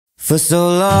For so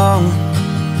long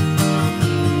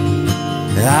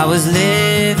I was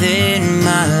living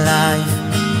my life,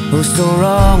 oh so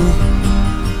wrong,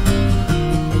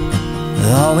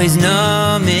 always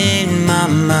numb in my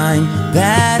mind,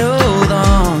 battled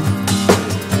on,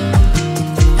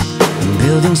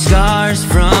 building scars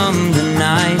from the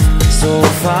knife, so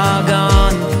far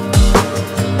gone,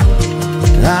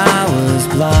 I was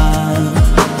blind.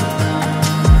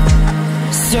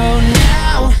 So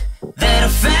now that I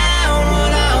found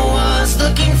what I was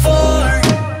looking for,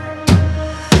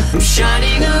 I'm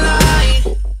shining a light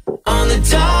on the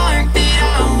dark that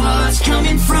I was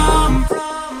coming from.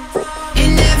 It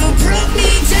never brought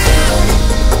me down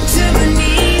to my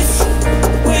knees,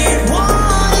 where it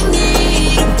wanted me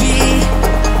to be.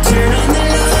 Turn on the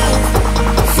love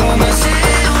for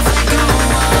myself, go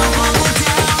on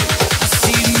down. I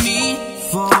see me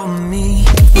for me.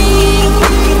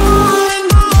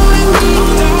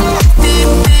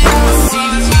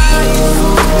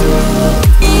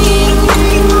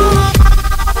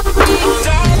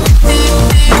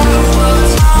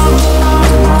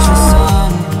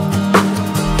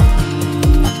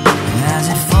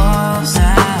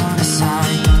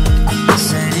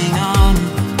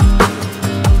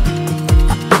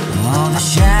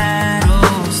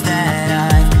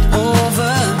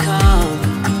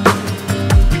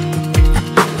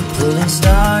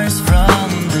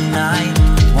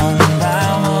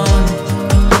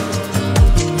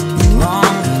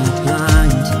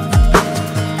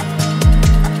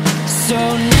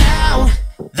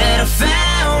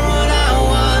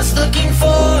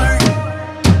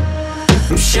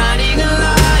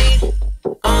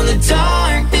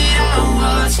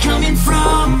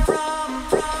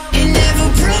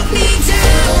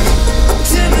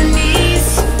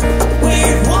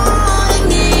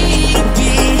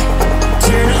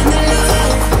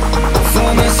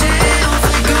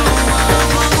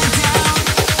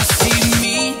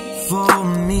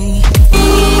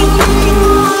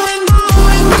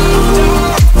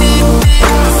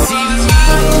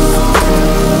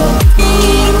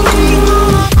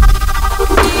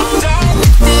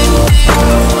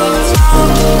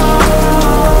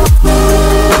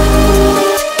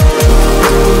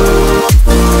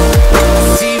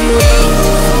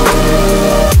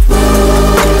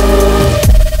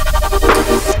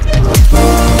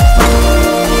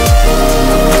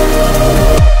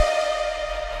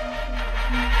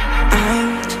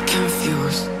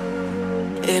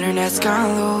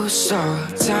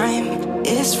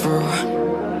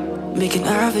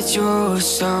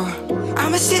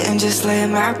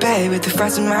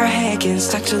 In my head, getting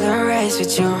stuck to the race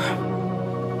with you.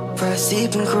 Fall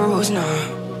asleep and cruise now.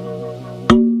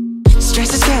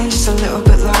 Stress is getting just a little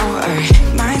bit lower,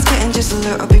 mind's getting just a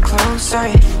little bit closer.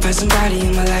 Find somebody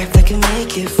in my life that can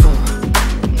make it full.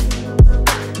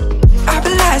 I'll be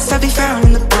lost, I'll be found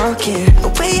in the broken,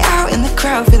 way out in the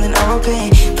crowd feeling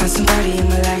open. Find somebody in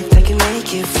my life that can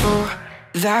make it full.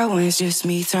 That one's just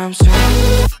me times two.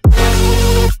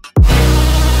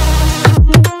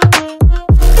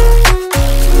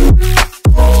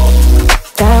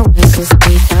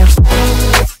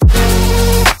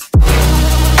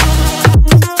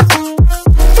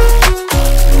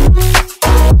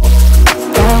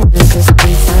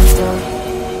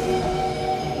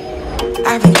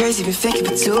 I've been crazy, been thinking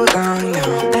for too long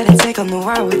now. Let it take on the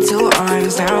world with two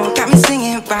arms now. Got me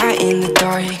singing right in the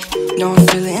dark. No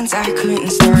feelings I couldn't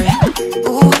store.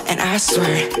 Ooh, and I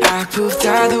swear I proved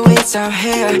all the ways I'm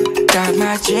here. Got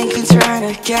my drink and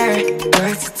trying to get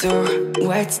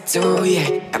what to do, yeah.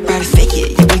 I better fake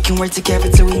it, yeah, we can work together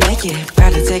till we make it.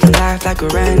 Better take a life like we're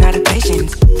running out of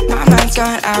patience. My mind's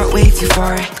gone out way too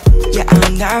far. Yeah,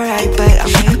 I'm not right, but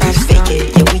I'm here to fake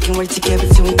it. Yeah, we can work together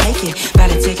till we make it.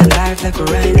 Better take a life like we're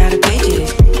running out of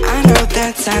pages. I know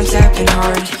that times have been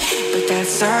hard, but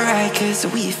that's alright, cause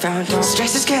we found hope.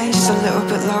 Stress is getting just a little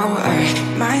bit lower,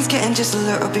 mine's getting just a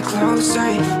little bit closer.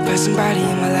 Find somebody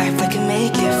in my life that can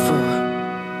make it full.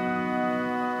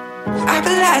 I'll be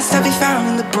lost, I'll be found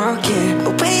in the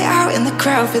broken, way out in the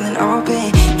crowd feeling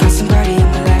open. Find somebody in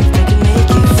my life that can make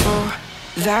it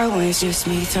full. That one's just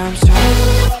me times two.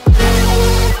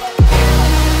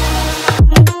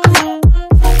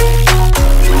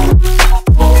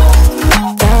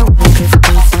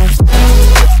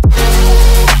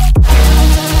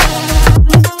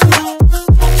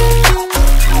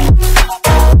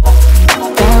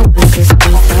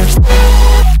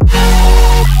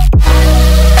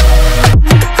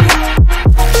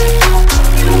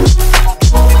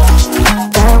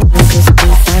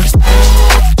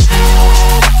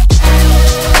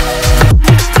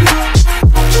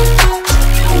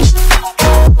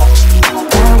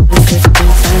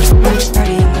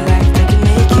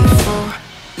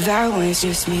 it's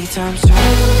just me times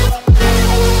 2.